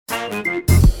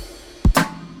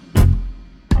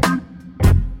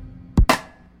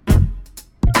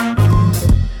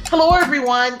Hello,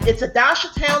 everyone. It's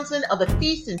Adasha Townsend of the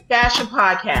Feast and Fashion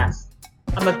Podcast.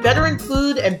 I'm a veteran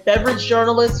food and beverage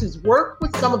journalist who's worked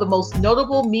with some of the most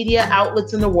notable media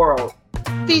outlets in the world.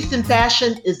 Feast and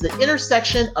Fashion is the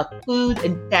intersection of food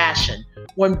and fashion,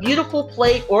 one beautiful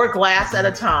plate or glass at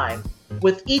a time.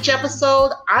 With each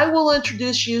episode, I will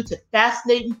introduce you to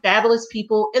fascinating, fabulous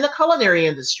people in the culinary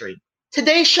industry.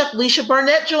 Today, Chef Leisha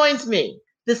Barnett joins me.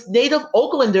 This native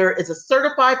Oaklander is a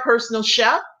certified personal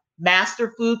chef,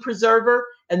 master food preserver,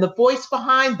 and the voice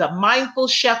behind the Mindful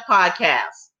Chef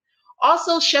podcast.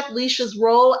 Also, Chef Leisha's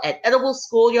role at Edible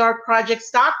Schoolyard Project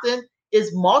Stockton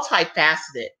is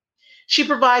multifaceted. She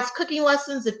provides cooking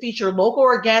lessons that feature local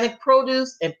organic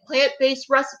produce and plant-based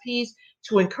recipes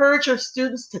to encourage her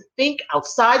students to think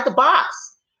outside the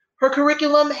box. Her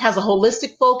curriculum has a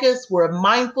holistic focus where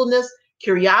mindfulness,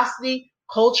 curiosity,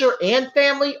 culture, and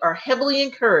family are heavily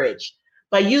encouraged.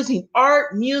 By using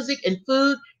art, music, and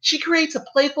food, she creates a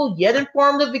playful yet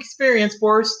informative experience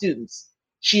for her students.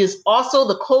 She is also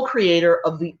the co-creator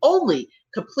of the only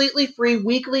completely free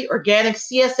weekly organic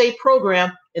CSA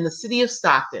program in the city of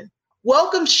Stockton.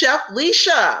 Welcome, Chef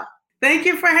Leisha. Thank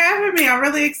you for having me. I'm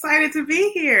really excited to be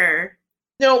here.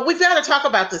 Now, we've got to talk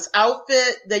about this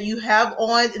outfit that you have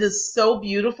on. It is so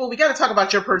beautiful. We got to talk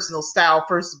about your personal style,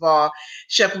 first of all,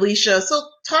 Chef Leisha. So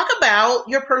talk about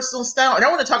your personal style. And I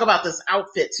want to talk about this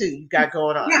outfit, too, you've got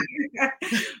going on.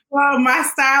 Well, my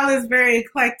style is very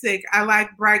eclectic. I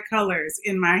like bright colors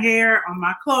in my hair, on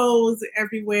my clothes,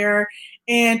 everywhere.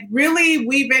 And really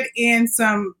weave it in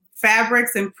some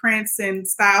fabrics and prints and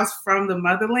styles from the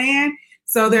motherland.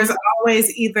 So there's always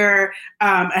either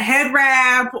a head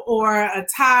wrap or a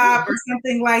top or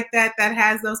something like that that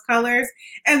has those colors.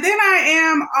 And then I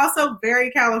am also very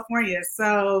California.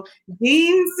 So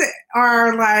jeans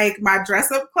are like my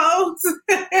dress-up clothes.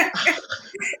 And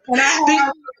I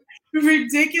have a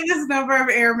ridiculous number of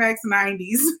Air Max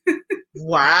 90s.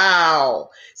 Wow.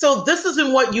 So this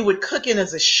isn't what you would cook in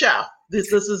as a chef.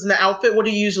 This is an outfit. What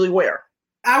do you usually wear?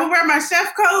 I will wear my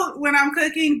chef coat when I'm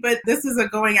cooking, but this is a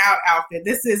going out outfit.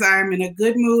 I'm in a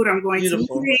good mood. I'm going to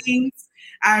meetings.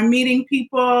 I'm meeting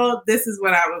people. This is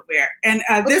what I would wear. And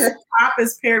this top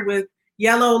is paired with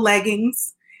yellow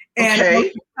leggings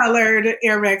and colored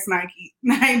Air Max Nike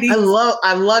 90s.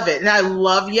 I love it. And I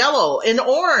love yellow and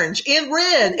orange and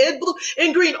red and blue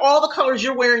and green. All the colors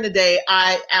you're wearing today,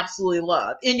 I absolutely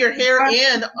love. In your hair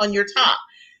and on your top.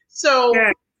 So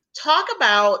talk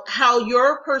about how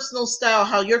your personal style,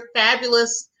 how your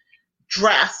fabulous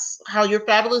dress, how your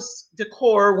fabulous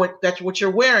decor, what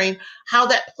you're wearing, how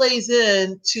that plays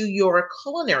into your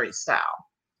culinary style.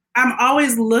 I'm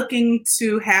always looking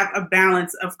to have a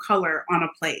balance of color on a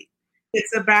plate.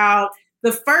 It's about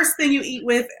the first thing you eat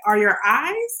with are your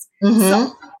eyes. So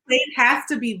the plate has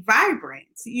to be vibrant.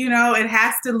 It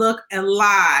has to look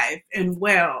alive and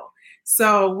well.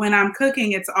 So when I'm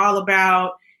cooking, it's all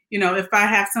about if I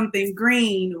have something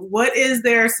green, what is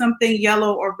there something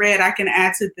yellow or red I can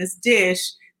add to this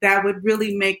dish that would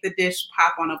really make the dish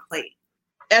pop on a plate?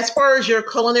 As far as your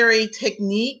culinary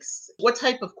techniques, what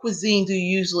type of cuisine do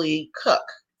you usually cook?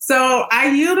 So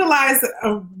I utilize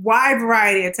a wide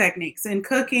variety of techniques. In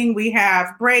cooking, we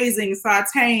have braising,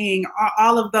 sauteing,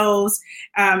 all of those.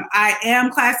 I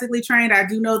am classically trained. I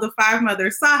do know the 5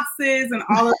 mother sauces and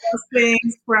all of those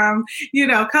things from,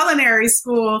 culinary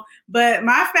school. But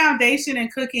my foundation in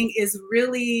cooking is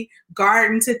really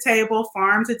garden to table,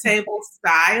 farm to table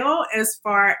style as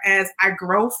far as I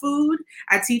grow food.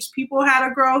 I teach people how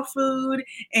to grow food.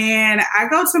 And I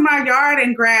go to my yard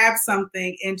and grab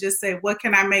something and just say, what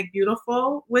can I make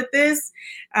beautiful with this?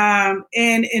 And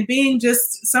being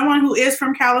just someone who is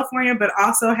from California, but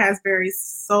also has very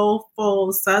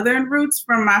soulful Southern roots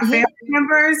from my family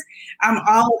members, I'm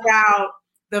all about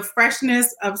the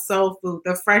freshness of soul food,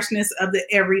 the freshness of the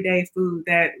everyday food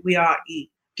that we all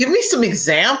eat. Give me some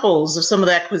examples of some of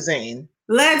that cuisine.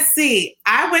 Let's see.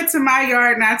 I went to my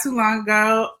yard not too long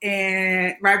ago,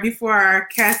 and right before our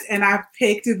cast, and I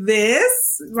picked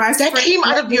this. That came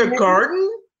out of your garden?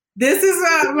 This is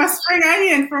my spring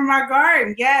onion from my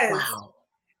garden. Yes. Wow.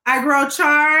 I grow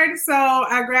chard, so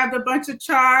I grabbed a bunch of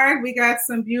chard. We got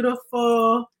some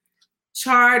beautiful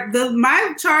chard.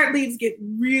 My chard leaves get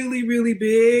really, really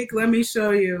big. Let me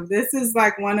show you. This is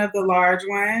like one of the large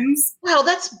ones. Wow,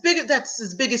 that's big. That's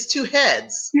as big as 2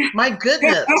 heads. My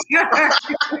goodness.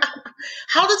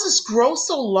 How does this grow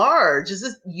so large? Is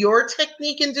this your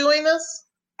technique in doing this?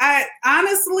 I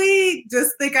honestly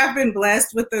just think I've been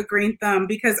blessed with the green thumb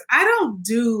because I don't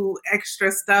do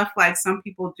extra stuff like some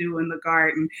people do in the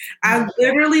garden. I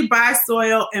literally buy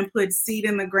soil and put seed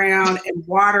in the ground and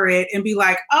water it and be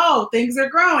like, oh, things are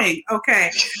growing.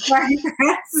 Okay. Like,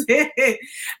 that's it.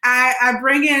 I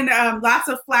bring in lots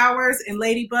of flowers and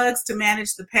ladybugs to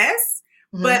manage the pests.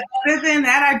 But other than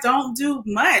that, I don't do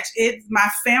much. My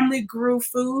family grew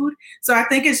food. So I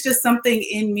think it's just something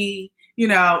in me,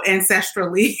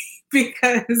 ancestrally,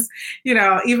 because,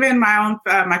 even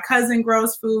my cousin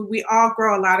grows food. We all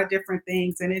grow a lot of different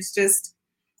things, and it's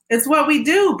what we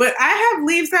do. But I have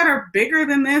leaves that are bigger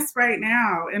than this right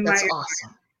now. That's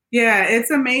awesome. Yeah, it's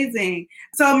amazing.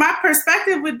 So my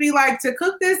perspective would be like, to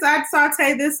cook this, I'd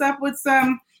saute this up with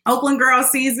some Oakland Girl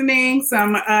seasoning,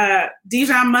 some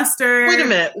Dijon mustard. Wait a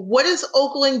minute. What is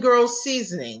Oakland Girl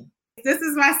seasoning? This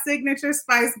is my signature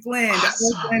spice blend,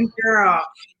 Awesome. Oakland Girl.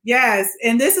 Yes,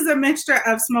 and this is a mixture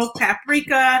of smoked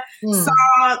paprika,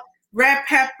 salt, red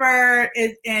pepper,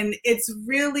 and it's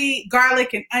really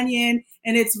garlic and onion,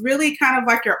 and it's really kind of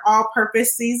like your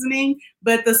all-purpose seasoning,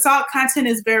 but the salt content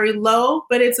is very low,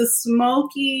 but it's a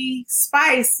smoky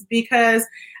spice because,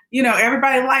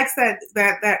 everybody likes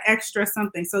that extra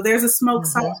something. So there's a smoked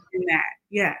salt in that.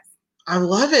 Yes. I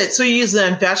love it. So you use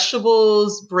them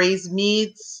vegetables, braised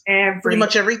meats, pretty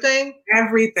much everything?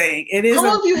 Everything. It is. How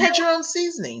long have you had your own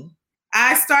seasoning?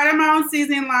 I started my own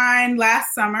seasoning line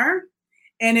last summer,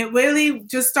 and it really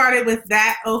just started with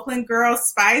that Oakland Girl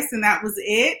spice, and that was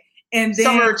it. And then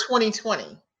summer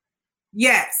 2020.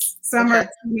 Yes, summer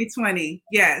 2020.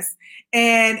 Yes.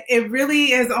 And it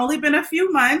really has only been a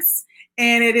few months.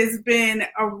 And it has been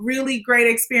a really great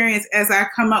experience as I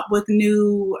come up with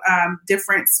new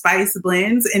different spice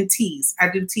blends and teas. I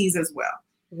do teas as well.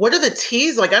 What are the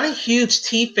teas like? I'm a huge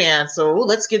tea fan, so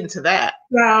let's get into that.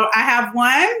 So I have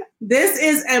one. This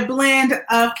is a blend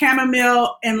of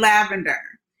chamomile and lavender.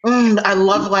 I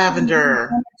love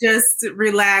lavender. Just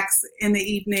relax in the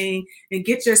evening and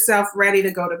get yourself ready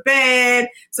to go to bed.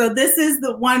 So this is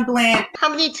the one blend. How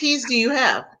many teas do you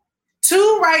have?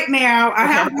 2 right now. I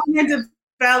have one in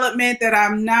development that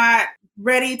I'm not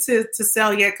ready to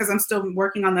sell yet because I'm still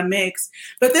working on the mix.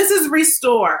 But this is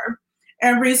Restore.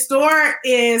 And Restore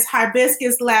is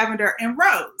hibiscus, lavender, and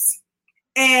rose.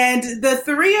 And the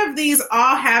 3 of these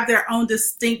all have their own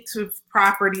distinctive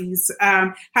properties.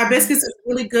 Hibiscus is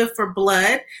really good for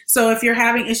blood. So if you're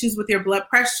having issues with your blood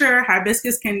pressure,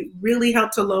 hibiscus can really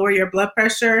help to lower your blood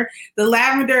pressure. The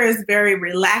lavender is very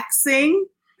relaxing.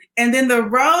 And then the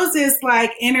rose is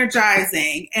like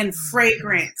energizing and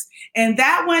fragrant. And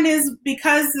that one is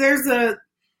because there's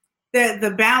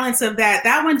the balance of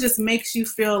that one just makes you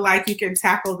feel like you can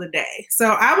tackle the day.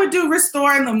 So I would do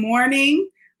Restore in the morning,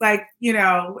 like,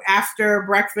 after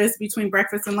breakfast, between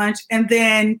breakfast and lunch, and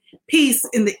then Peace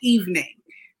in the evening.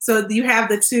 So you have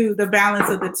the balance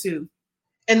of the 2.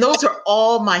 And those are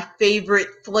all my favorite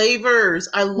flavors.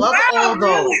 I love all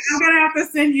those. Really? I'm going to have to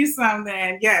send you some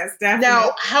then. Yes, definitely.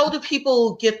 Now, how do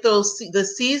people get the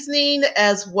seasoning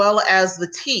as well as the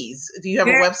teas? Do you have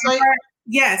a website?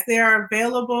 Yes, they are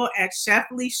available at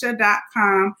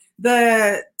chefleisha.com.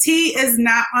 The tea is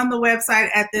not on the website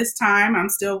at this time. I'm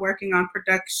still working on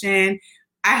production.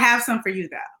 I have some for you,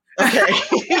 though. Okay.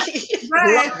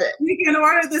 Love it. You can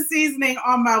order the seasoning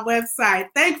on my website.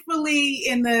 Thankfully,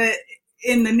 in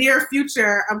the near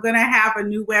future, I'm going to have a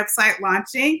new website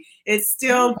launching. It's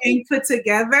still being put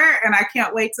together, and I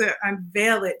can't wait to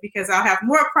unveil it because I'll have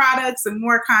more products and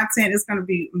more content. It's going to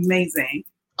be amazing.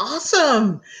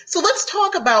 Awesome. So let's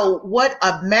talk about what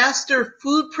a master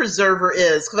food preserver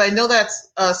is, because I know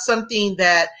that's something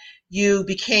that you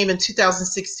became in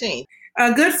 2016.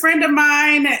 A good friend of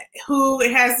mine who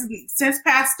has since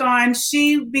passed on,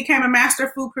 she became a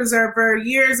master food preserver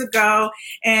years ago.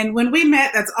 And when we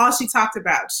met, that's all she talked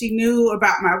about. She knew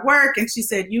about my work and she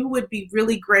said, you would be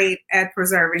really great at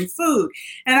preserving food.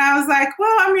 And I was like,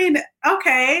 well, I mean,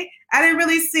 okay. I didn't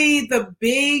really see the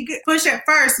big push at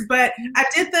first, but I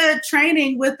did the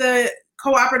training with the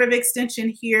cooperative extension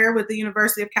here with the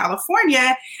University of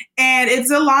California. And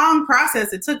it's a long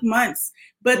process. It took months.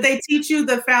 But they teach you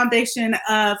the foundation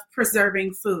of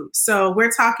preserving food. So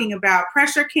we're talking about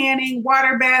pressure canning,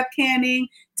 water bath canning,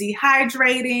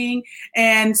 dehydrating,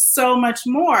 and so much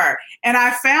more. And I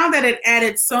found that it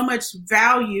added so much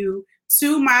value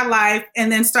to my life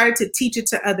and then started to teach it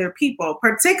to other people,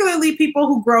 particularly people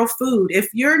who grow food. If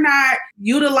you're not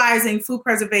utilizing food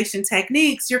preservation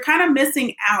techniques, you're kind of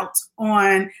missing out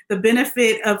on the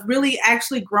benefit of really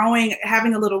actually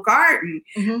having a little garden.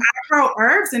 I grow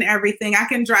herbs and everything. I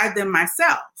can dry them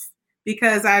myself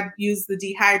because I use the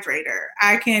dehydrator.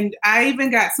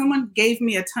 Someone gave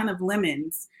me a ton of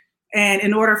lemons, and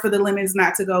in order for the lemons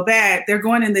not to go bad, they're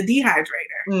going in the dehydrator.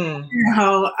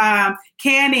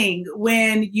 Canning,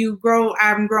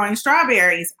 I'm growing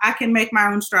strawberries, I can make my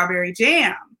own strawberry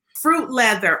jam. Fruit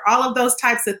leather, all of those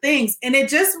types of things. And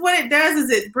what it does is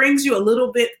it brings you a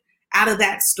little bit out of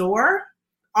that store.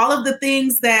 All of the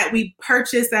things that we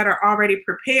purchase that are already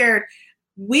prepared,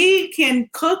 we can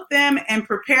cook them and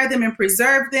prepare them and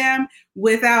preserve them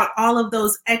without all of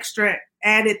those extra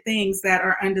added things that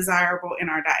are undesirable in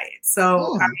our diet.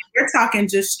 So we're talking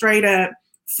just straight up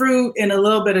fruit and a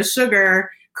little bit of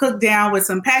sugar cooked down with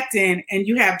some pectin, and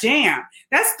you have jam.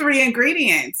 That's 3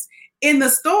 ingredients. In the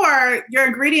store, your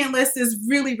ingredient list is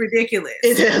really ridiculous.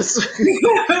 It is.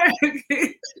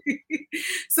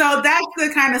 So that's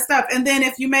the kind of stuff. And then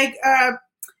if you make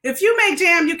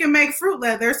jam, you can make fruit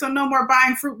leather. So no more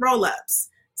buying fruit roll-ups,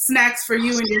 snacks for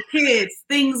you and your kids,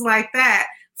 things like that.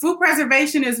 Food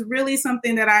preservation is really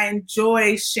something that I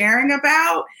enjoy sharing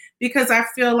about, because I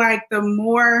feel like the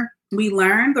more we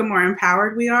learn, the more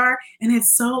empowered we are. And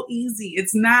it's so easy.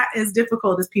 It's not as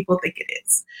difficult as people think it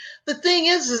is. The thing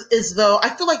is though, I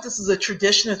feel like this is a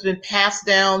tradition that's been passed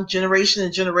down generation to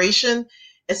generation,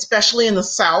 especially in the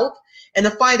South. And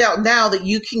to find out now that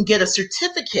you can get a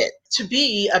certificate to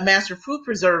be a master food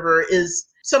preserver is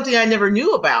something I never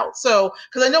knew about. So,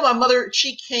 because I know my mother,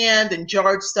 she canned and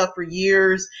jarred stuff for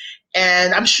years.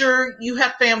 And I'm sure you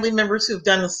have family members who've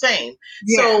done the same.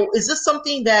 Yeah. So is this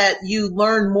something that you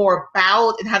learn more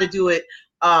about and how to do it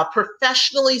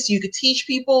professionally so you could teach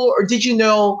people? Or did you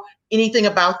know anything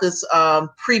about this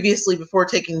previously before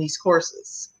taking these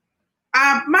courses?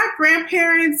 My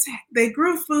grandparents, they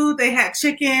grew food. They had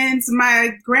chickens.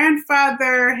 My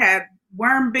grandfather had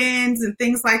worm bins and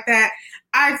things like that.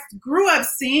 I grew up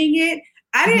seeing it.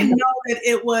 I didn't know that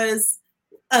it was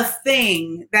a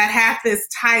thing that had this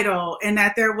title and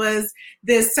that there was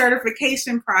this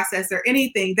certification process or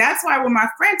anything. That's why when my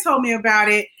friend told me about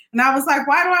it, and I was like,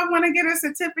 why do I want to get a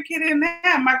certificate in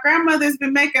that? My grandmother's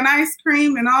been making ice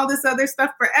cream and all this other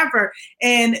stuff forever.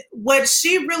 And what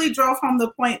she really drove home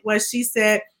the point was, she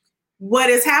said, what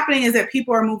is happening is that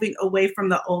people are moving away from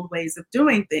the old ways of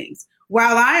doing things.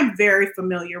 While I'm very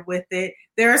familiar with it,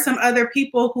 there are some other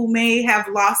people who may have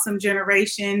lost some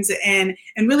generations and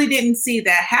really didn't see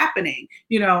that happening.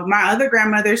 You know, my other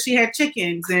grandmother, she had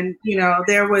chickens, and, you know,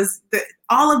 there was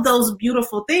all of those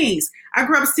beautiful things. I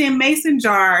grew up seeing mason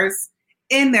jars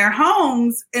in their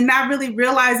homes and not really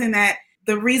realizing that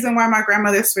the reason why my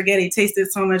grandmother's spaghetti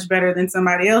tasted so much better than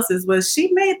somebody else's was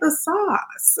she made the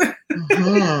sauce.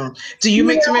 Do you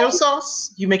make tomato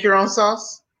sauce? You make your own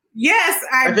sauce? Yes,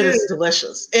 I do. It's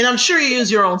delicious. And I'm sure you use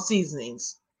your own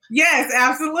seasonings. Yes,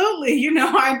 absolutely. You know,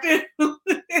 I do.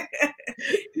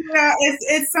 Yeah,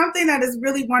 it's something that is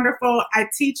really wonderful. I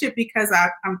teach it because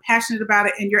I'm passionate about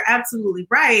it. And you're absolutely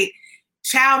right.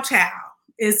 Chow chow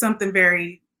is something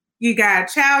you got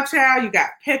chow chow, you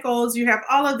got pickles, you have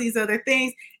all of these other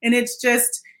things. And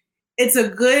it's a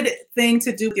good thing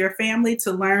to do with your family,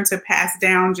 to learn to pass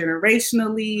down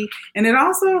generationally. And it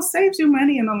also saves you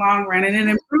money in the long run, and it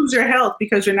improves your health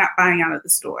because you're not buying out of the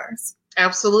stores.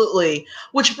 Absolutely.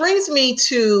 Which brings me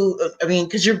to,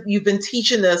 because you've been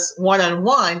teaching this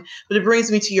one-on-one, but it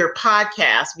brings me to your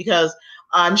podcast, because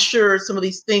I'm sure some of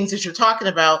these things that you're talking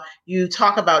about, you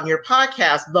talk about in your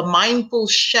podcast, the Mindful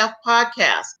Chef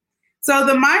podcast. So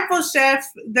the Mindful Chef,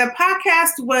 the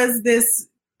podcast was this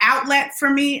outlet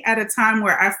for me at a time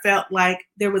where I felt like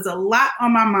there was a lot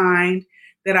on my mind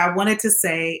that I wanted to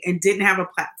say and didn't have a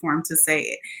platform to say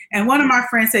it. And one of my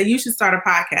friends said, you should start a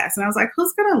podcast. And I was like,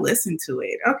 who's going to listen to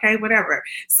it? Okay, whatever.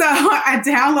 So I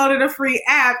downloaded a free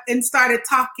app and started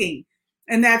talking.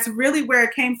 And that's really where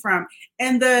it came from.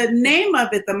 And the name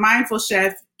of it, The Mindful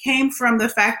Chef, came from the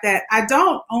fact that I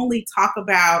don't only talk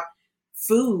about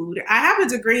food. I have a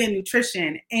degree in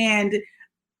nutrition, and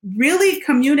really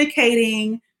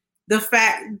communicating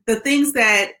the things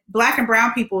that Black and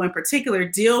brown people in particular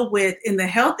deal with in the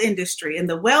health industry and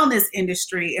the wellness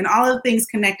industry and all of the things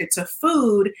connected to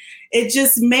food, it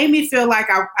just made me feel like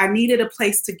I needed a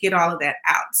place to get all of that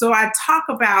out. So I talk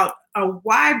about a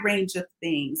wide range of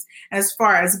things as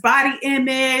far as body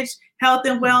image, health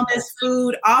and wellness,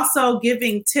 food, also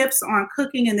giving tips on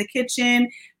cooking in the kitchen,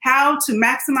 how to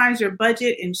maximize your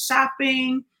budget in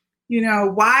shopping, you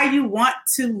know, why you want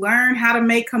to learn how to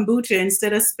make kombucha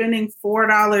instead of spending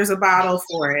 $4 a bottle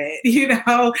for it, you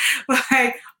know,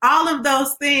 like all of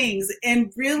those things,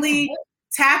 and really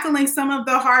tackling some of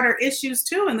the harder issues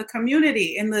too in the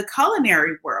community, in the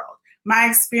culinary world. my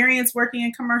experience working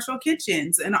in commercial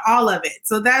kitchens and all of it.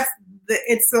 So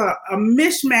it's a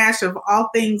mishmash of all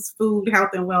things food, health,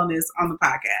 and wellness on the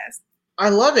podcast. I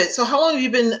love it. So how long have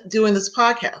you been doing this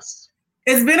podcast?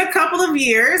 It's been a couple of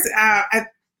years. I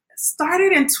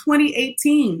started in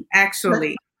 2018,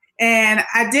 actually. And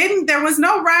there was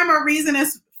no rhyme or reason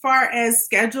as far as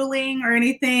scheduling or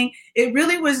anything. It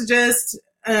really was just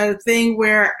a thing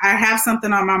where I have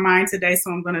something on my mind today,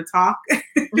 so I'm going to talk.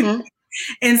 Mm-hmm.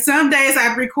 And some days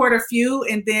I'd record a few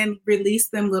and then release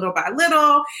them little by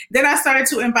little. Then I started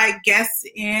to invite guests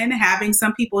in, having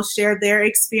some people share their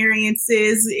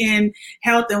experiences in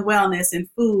health and wellness and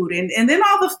food. And then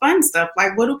all the fun stuff,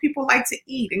 like what do people like to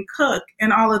eat and cook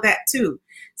and all of that too.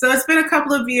 So it's been a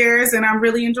couple of years and I'm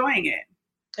really enjoying it.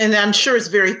 And I'm sure it's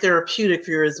very therapeutic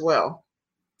for you as well.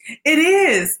 It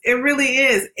is. It really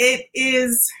is. It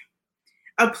is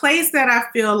a place that I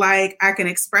feel like I can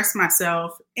express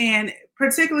myself, and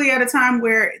particularly at a time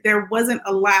where there wasn't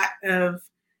a lot of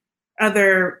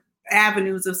other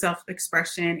avenues of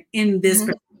self-expression in this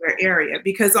particular area,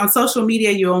 because on social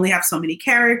media, you only have so many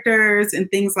characters and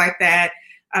things like that.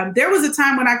 There was a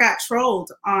time when I got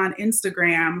trolled on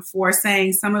Instagram for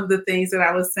saying some of the things that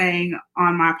I was saying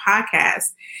on my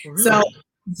podcast. Really? So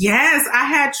yes, I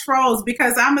had trolls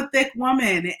because I'm a thick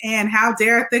woman, and how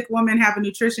dare a thick woman have a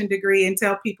nutrition degree and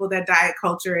tell people that diet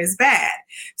culture is bad.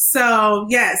 So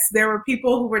yes, there were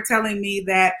people who were telling me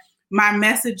that my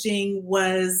messaging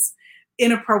was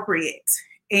inappropriate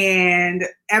and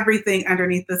everything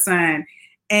underneath the sun.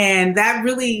 And that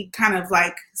really kind of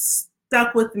like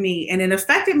stuck with me, and it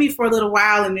affected me for a little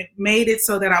while, and it made it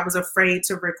so that I was afraid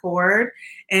to record.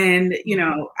 And, you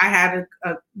know, I had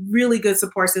a really good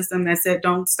support system that said,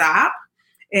 don't stop.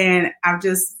 And I've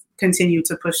just continued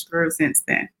to push through since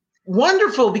then.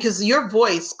 Wonderful, because your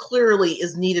voice clearly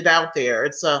is needed out there.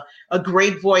 It's a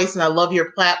great voice, and I love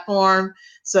your platform.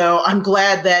 So I'm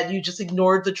glad that you just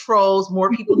ignored the trolls.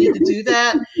 More people need to do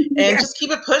that and just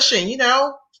keep it pushing, you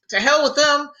know, to hell with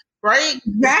them. Right?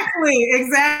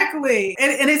 Exactly.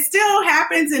 And it still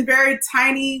happens in very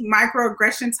tiny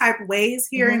microaggression type ways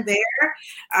here and there.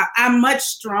 I'm much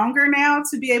stronger now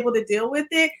to be able to deal with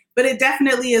it, but it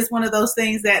definitely is one of those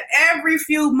things that every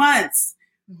few months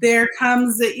there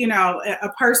comes, you know, a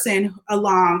person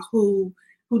along who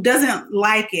doesn't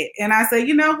like it. And I say,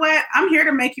 you know what? I'm here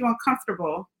to make you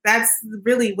uncomfortable. That's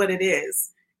really what it is.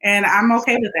 And I'm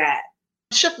okay with that.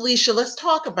 Chef Leisha, let's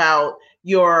talk about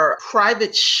your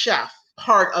private chef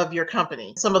part of your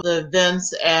company, some of the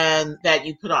events and that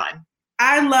you put on.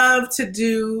 I love to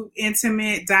do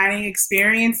intimate dining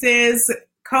experiences.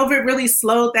 COVID really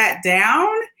slowed that down,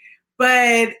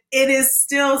 but it is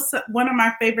still one of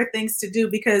my favorite things to do,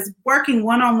 because working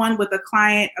one-on-one with a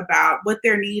client about what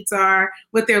their needs are,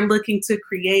 what they're looking to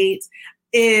create,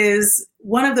 is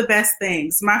one of the best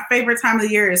things. My favorite time of the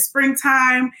year is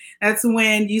springtime. That's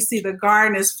when you see the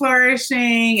garden is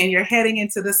flourishing and you're heading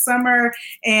into the summer.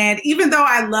 And even though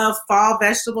I love fall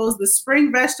vegetables, the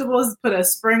spring vegetables put a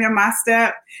spring in my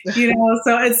step, you know,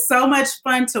 so it's so much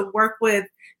fun to work with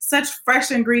such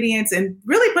fresh ingredients and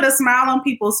really put a smile on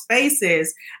people's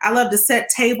faces. I love to set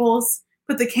tables,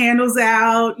 put the candles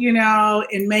out, you know,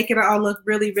 and make it all look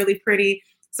really, really pretty.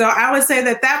 So I would say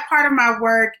that part of my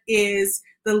work is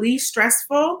the least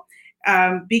stressful,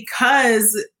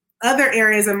 because other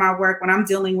areas of my work, when I'm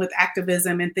dealing with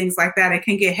activism and things like that, it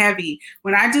can get heavy.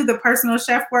 When I do the personal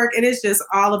chef work, it is just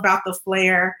all about the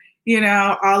flair, you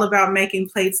know, all about making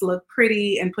plates look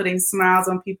pretty and putting smiles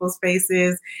on people's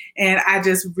faces. And I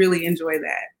just really enjoy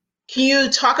that. Can you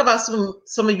talk about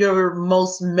some of your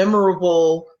most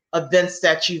memorable events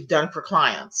that you've done for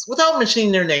clients, without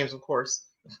mentioning their names, of course?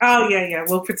 Oh, yeah.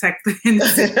 We'll protect the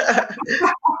innocent.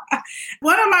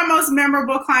 One of my most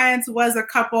memorable clients was a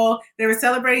couple. They were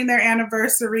celebrating their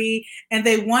anniversary, and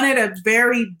they wanted a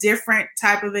very different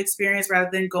type of experience rather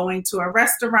than going to a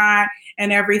restaurant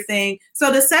and everything.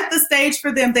 So to set the stage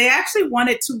for them, they actually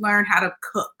wanted to learn how to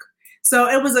cook. So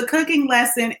it was a cooking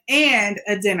lesson and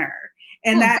a dinner.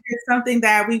 And that is something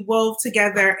that we wove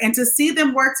together, and to see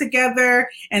them work together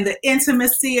and the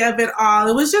intimacy of it all,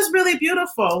 it was just really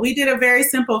beautiful. We did a very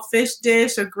simple fish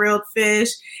dish, a grilled fish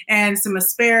and some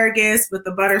asparagus with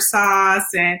the butter sauce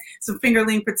and some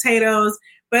fingerling potatoes.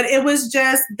 But it was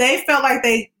just, they felt like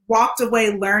they walked away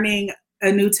learning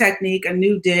a new technique, a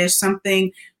new dish,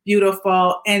 something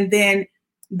beautiful. And then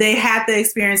they had the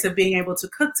experience of being able to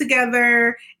cook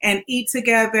together and eat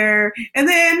together. And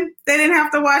then they didn't have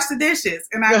to wash the dishes.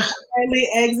 And I finally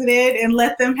exited and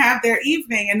let them have their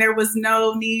evening. And there was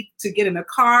no need to get in a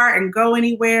car and go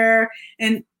anywhere.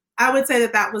 And I would say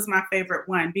that was my favorite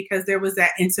one, because there was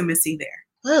that intimacy there.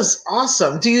 That's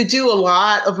awesome. Do you do a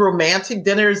lot of romantic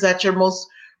dinners? Is that your most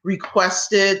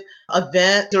requested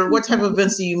event? Or what type of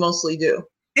events do you mostly do?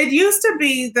 It used to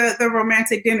be the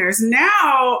romantic dinners.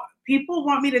 Now people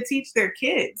want me to teach their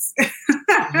kids.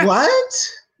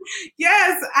 What?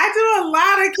 Yes, I do a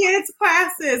lot of kids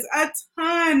classes, a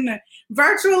ton,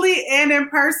 virtually and in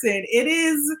person. It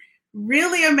is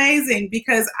really amazing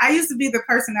because I used to be the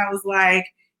person that was like,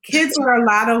 kids are a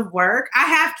lot of work. I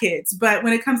have kids, but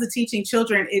when it comes to teaching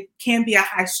children, it can be a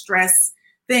high stress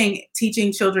thing,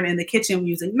 teaching children in the kitchen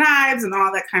using knives and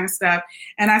all that kind of stuff.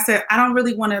 And I said, I don't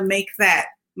really want to make that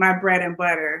my bread and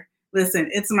butter. Listen,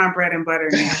 it's my bread and butter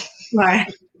now.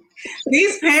 Like,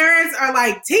 these parents are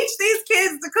like, teach these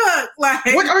kids to cook. Like,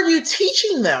 what are you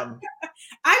teaching them?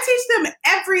 I teach them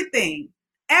everything.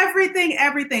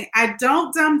 Everything. I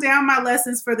don't dumb down my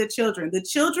lessons for the children. The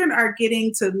children are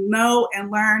getting to know and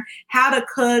learn how to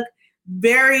cook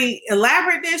very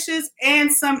elaborate dishes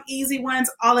and some easy ones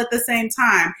all at the same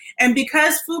time. And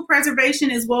because food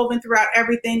preservation is woven throughout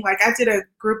everything, like I did a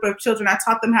group of children, I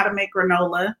taught them how to make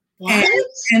granola.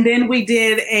 And then we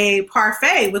did a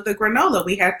parfait with the granola.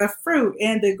 We had the fruit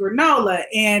and the granola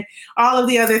and all of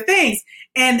the other things.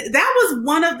 And that was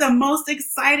one of the most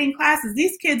exciting classes.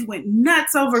 These kids went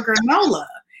nuts over granola.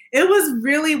 It was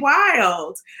really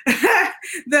wild.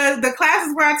 The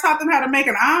classes where I taught them how to make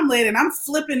an omelet and I'm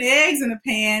flipping eggs in a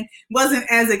pan wasn't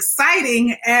as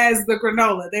exciting as the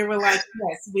granola. They were like,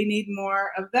 yes, we need more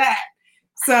of that.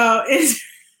 So it's...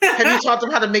 Have you taught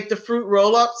them how to make the fruit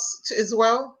roll-ups as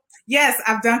well? Yes,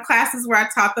 I've done classes where I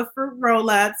taught the fruit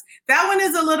roll-ups. That one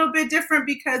is a little bit different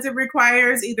because it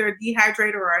requires either a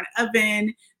dehydrator or an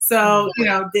oven. So,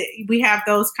 we have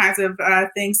those kinds of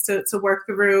things to work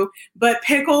through. But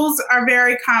pickles are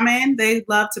very common. They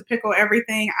love to pickle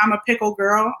everything. I'm a pickle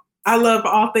girl. I love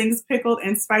all things pickled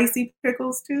and spicy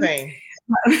pickles too. Same.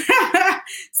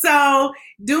 So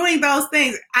doing those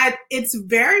things, it's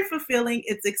very fulfilling.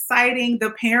 It's exciting.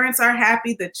 The parents are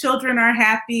happy. The children are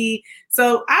happy.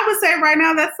 So I would say right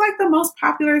now, that's like the most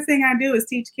popular thing I do is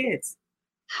teach kids.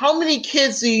 How many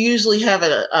kids do you usually have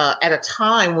at a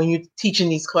time when you're teaching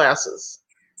these classes?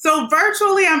 So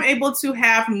virtually, I'm able to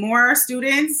have more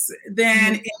students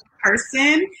than in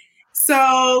person.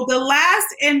 So the last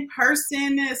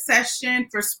in-person session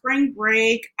for spring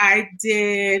break, I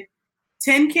did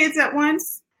 10 kids at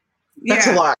once. That's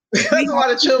a lot. That's a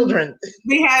lot of children.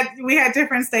 We had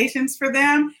different stations for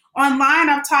them. Online,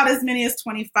 I've taught as many as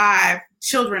 25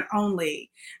 children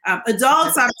only.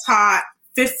 Adults, I've taught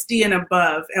 50 and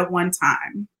above at one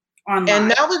time online. And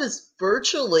now that it's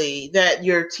virtually, that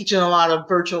you're teaching a lot of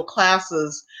virtual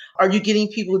classes, are you getting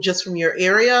people just from your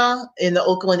area, in the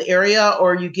Oakland area,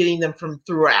 or are you getting them from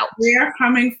throughout? They're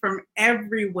coming from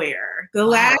everywhere.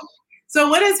 So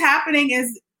what is happening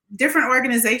is different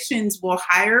organizations will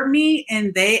hire me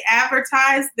and they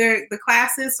advertise the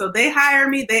classes. So they hire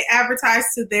me, they advertise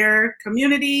to their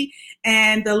community.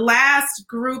 And the last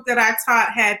group that I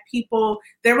taught had people,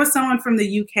 there was someone from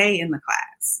the UK in the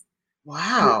class.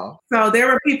 Wow. So there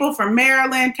were people from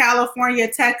Maryland,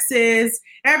 California, Texas,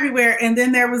 everywhere. And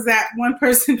then there was that one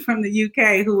person from the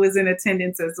UK who was in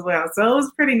attendance as well. So it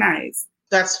was pretty nice.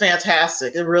 That's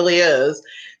fantastic. It really is.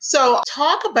 So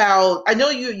talk about, I know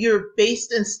you're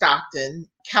based in Stockton,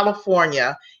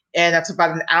 California, and that's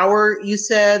about an hour, you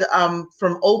said,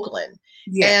 from Oakland.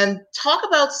 Yes. And talk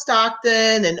about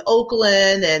Stockton and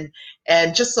Oakland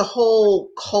and just the whole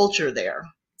culture there.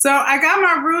 So I got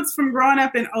my roots from growing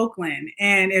up in Oakland.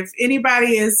 And if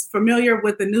anybody is familiar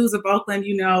with the news of Oakland,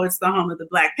 you know it's the home of the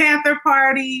Black Panther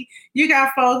Party. You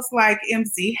got folks like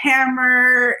MC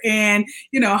Hammer and,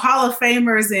 Hall of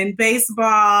Famers in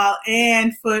baseball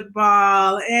and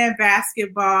football and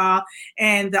basketball.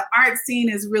 And the art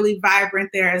scene is really vibrant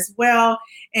there as well.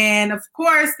 And of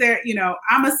course,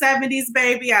 I'm a 70s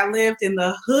baby. I lived in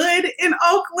the hood in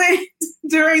Oakland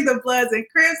during the Bloods and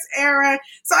Crips era.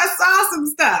 So I saw some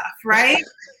stuff, right?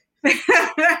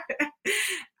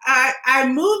 I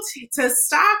moved to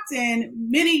Stockton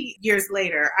many years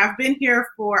later. I've been here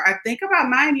for, I think, about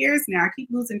 9 years now. I keep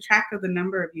losing track of the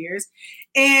number of years.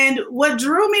 And what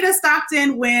drew me to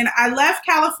Stockton when I left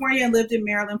California and lived in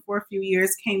Maryland for a few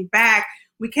years,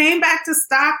 we came back to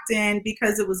Stockton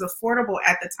because it was affordable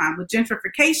at the time. With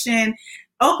gentrification,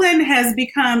 Oakland has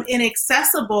become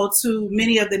inaccessible to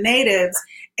many of the natives.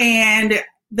 And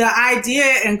the idea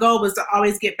and goal was to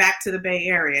always get back to the Bay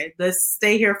Area. Let's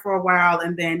stay here for a while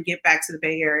and then get back to the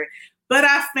Bay Area. But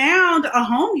I found a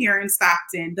home here in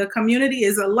Stockton. The community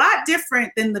is a lot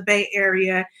different than the Bay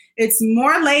Area. It's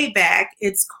more laid back.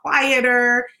 It's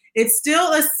quieter. It's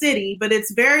still a city, but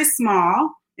it's very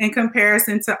small. in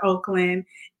comparison to Oakland.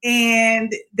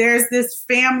 And there's this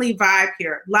family vibe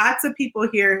here. Lots of people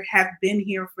here have been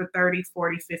here for 30,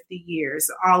 40, 50 years.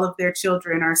 All of their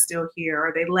children are still here,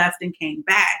 or they left and came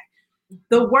back.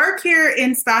 The work here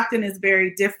in Stockton is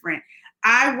very different.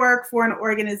 I work for an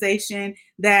organization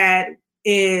that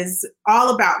is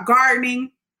all about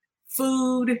gardening,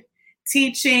 food,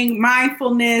 teaching,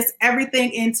 mindfulness,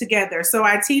 everything in together. So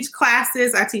I teach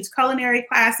classes, I teach culinary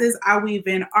classes, I weave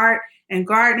in art and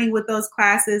gardening with those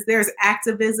classes. There's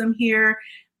activism here.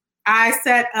 I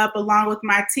set up, along with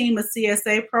my team, a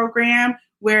CSA program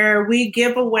where we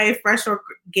give away fresh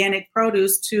organic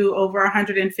produce to over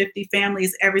 150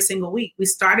 families every single week. We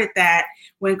started that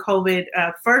when COVID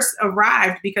first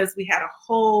arrived because we had a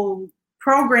whole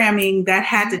programming that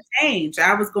had to change.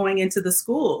 I was going into the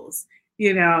schools.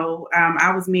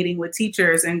 I was meeting with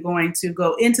teachers and going to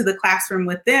go into the classroom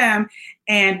with them.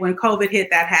 And when COVID hit,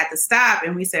 that had to stop.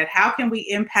 And we said, how can we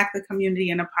impact the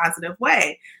community in a positive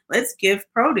way? Let's give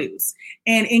produce.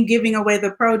 And in giving away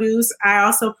the produce, I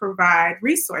also provide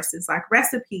resources like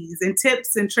recipes and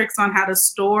tips and tricks on how to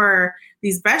store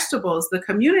these vegetables. The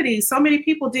community, so many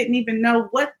people didn't even know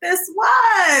what this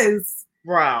was.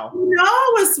 Wow. No,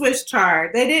 it was Swiss chard.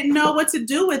 They didn't know what to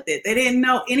do with it. They didn't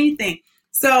know anything.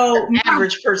 So the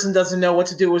average person doesn't know what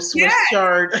to do with Swiss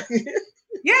chard.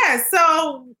 Yeah.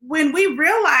 So when we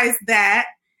realized that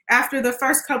after the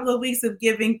first couple of weeks of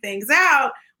giving things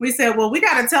out, we said, well, we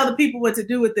got to tell the people what to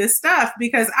do with this stuff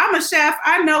because I'm a chef.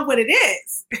 I know what it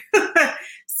is.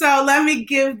 So let me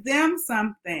give them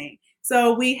something.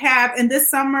 So we have, and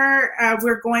this summer,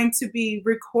 we're going to be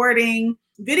recording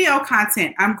video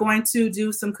content. I'm going to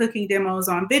do some cooking demos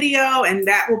on video, and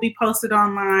that will be posted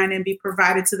online and be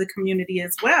provided to the community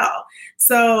as well.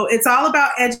 So it's all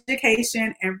about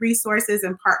education and resources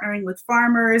and partnering with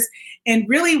farmers and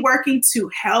really working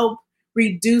to help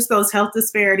reduce those health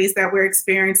disparities that we're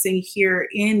experiencing here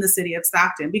in the city of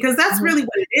Stockton, because that's really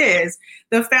what it is.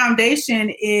 The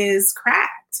foundation is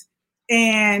cracked.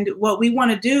 And what we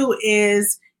want to do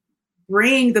is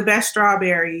bring the best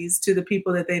strawberries to the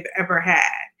people that they've ever had.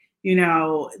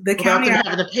 The county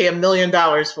having to pay $1 million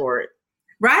for it.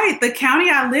 Right. The county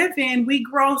I live in, we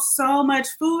grow so much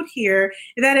food here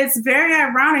that it's very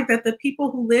ironic that the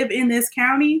people who live in this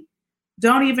county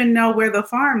don't even know where the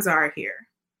farms are here.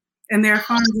 And there are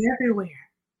farms everywhere.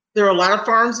 There are a lot of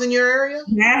farms in your area?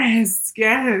 Yes.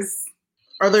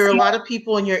 Are there a lot of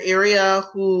people in your area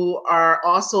who are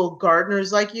also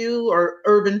gardeners like you or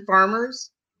urban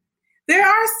farmers? There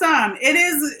are some. It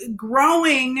is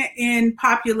growing in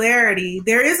popularity.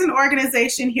 There is an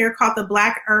organization here called the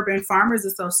Black Urban Farmers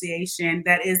Association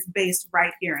that is based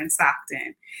right here in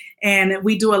Stockton. And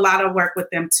we do a lot of work with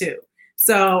them too.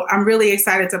 So I'm really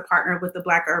excited to partner with the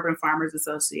Black Urban Farmers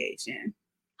Association.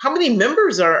 How many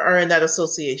members are in that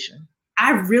association?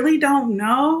 I really don't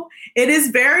know. It is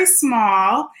very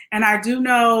small. And I do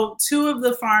know 2 of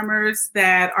the farmers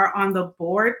that are on the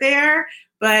board there,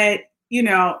 but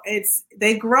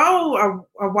they grow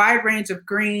a wide range of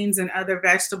greens and other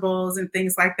vegetables and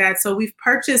things like that. So we've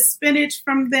purchased spinach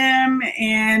from them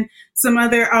and some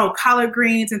other, collard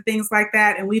greens and things like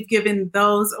that. And we've given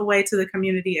those away to the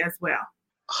community as well.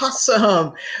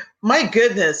 Awesome. My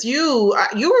goodness.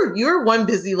 You're one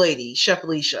busy lady, Chef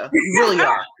Alicia. You really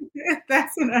are.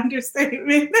 That's an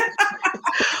understatement.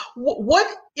 What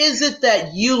is it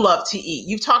that you love to eat?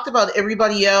 You've talked about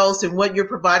everybody else and what you're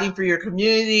providing for your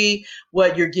community,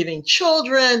 what you're giving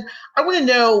children. I want to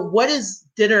know, what is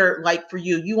dinner like for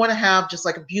you? You want to have just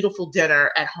like a beautiful dinner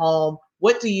at home.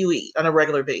 What do you eat on a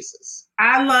regular basis?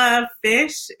 I love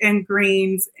fish and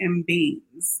greens and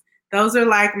beans. Those are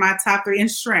like my top 3, and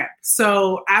shrimp.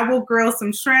 So I will grill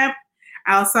some shrimp.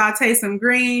 I'll saute some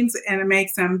greens and make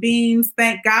some beans.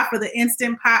 Thank God for the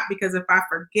Instant Pot, because if I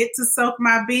forget to soak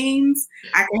my beans,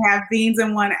 I can have beans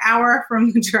in 1 hour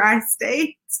from the dry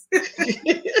state.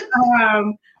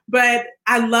 But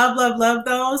I love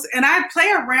those. And I play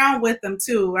around with them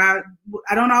too.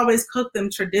 I don't always cook them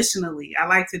traditionally. I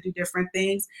like to do different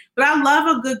things. But I love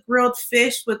a good grilled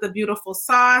fish with a beautiful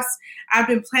sauce. I've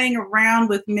been playing around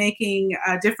with making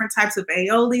different types of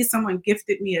aioli. Someone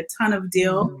gifted me a ton of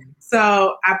dill. Mm-hmm.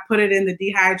 So I put it in the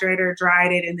dehydrator,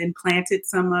 dried it, and then planted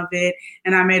some of it.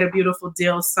 And I made a beautiful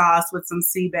dill sauce with some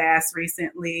sea bass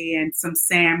recently and some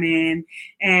salmon.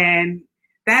 And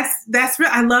that's real.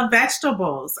 I love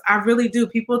vegetables. I really do.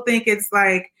 People think it's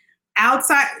like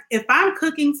outside. If I'm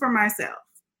cooking for myself,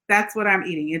 that's what I'm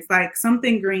eating. It's like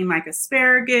something green like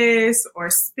asparagus or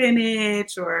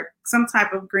spinach or some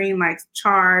type of green like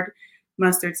chard,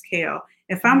 mustard, kale.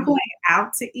 If I'm going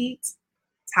out to eat,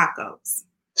 tacos.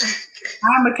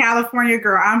 I'm a California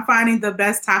girl. I'm finding the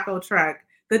best taco truck.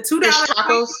 The $2 fish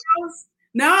tacos?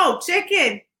 No,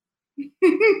 chicken.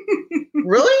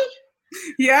 Really?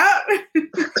 Yep.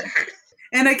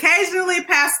 And occasionally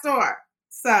pastor.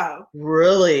 So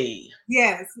really,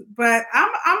 yes, but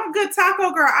I'm a good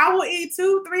taco girl. I will eat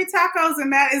 2-3 tacos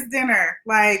and that is dinner.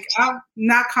 Like, I'm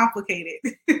not complicated.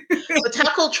 The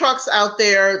taco trucks out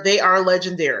there, they are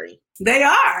legendary. They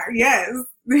are, yes.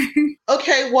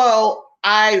 Okay, well,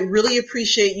 I really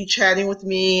appreciate you chatting with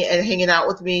me and hanging out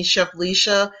with me, Chef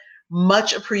Leisha.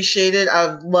 Much appreciated.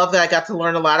 I love that I got to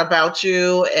learn a lot about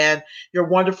you and your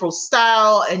wonderful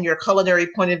style and your culinary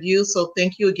point of view. So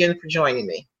thank you again for joining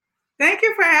me. Thank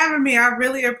you for having me. I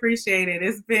really appreciate it.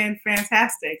 It's been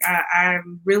fantastic.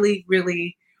 I'm really,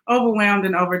 really overwhelmed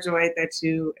and overjoyed that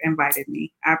you invited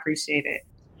me. I appreciate it.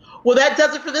 Well, that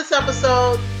does it for this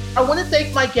episode. I want to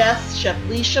thank my guest, Chef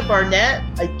Leisha Barnett,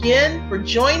 again for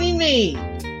joining me.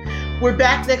 We're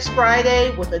back next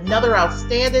Friday with another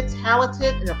outstanding,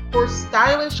 talented, and of course,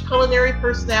 stylish culinary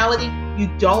personality you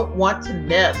don't want to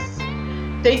miss.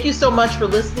 Thank you so much for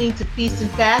listening to Feast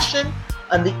and Fashion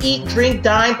on the Eat, Drink,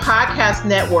 Dine podcast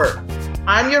network.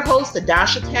 I'm your host,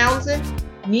 Adasha Townsend.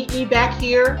 Meet me back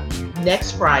here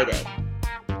next Friday.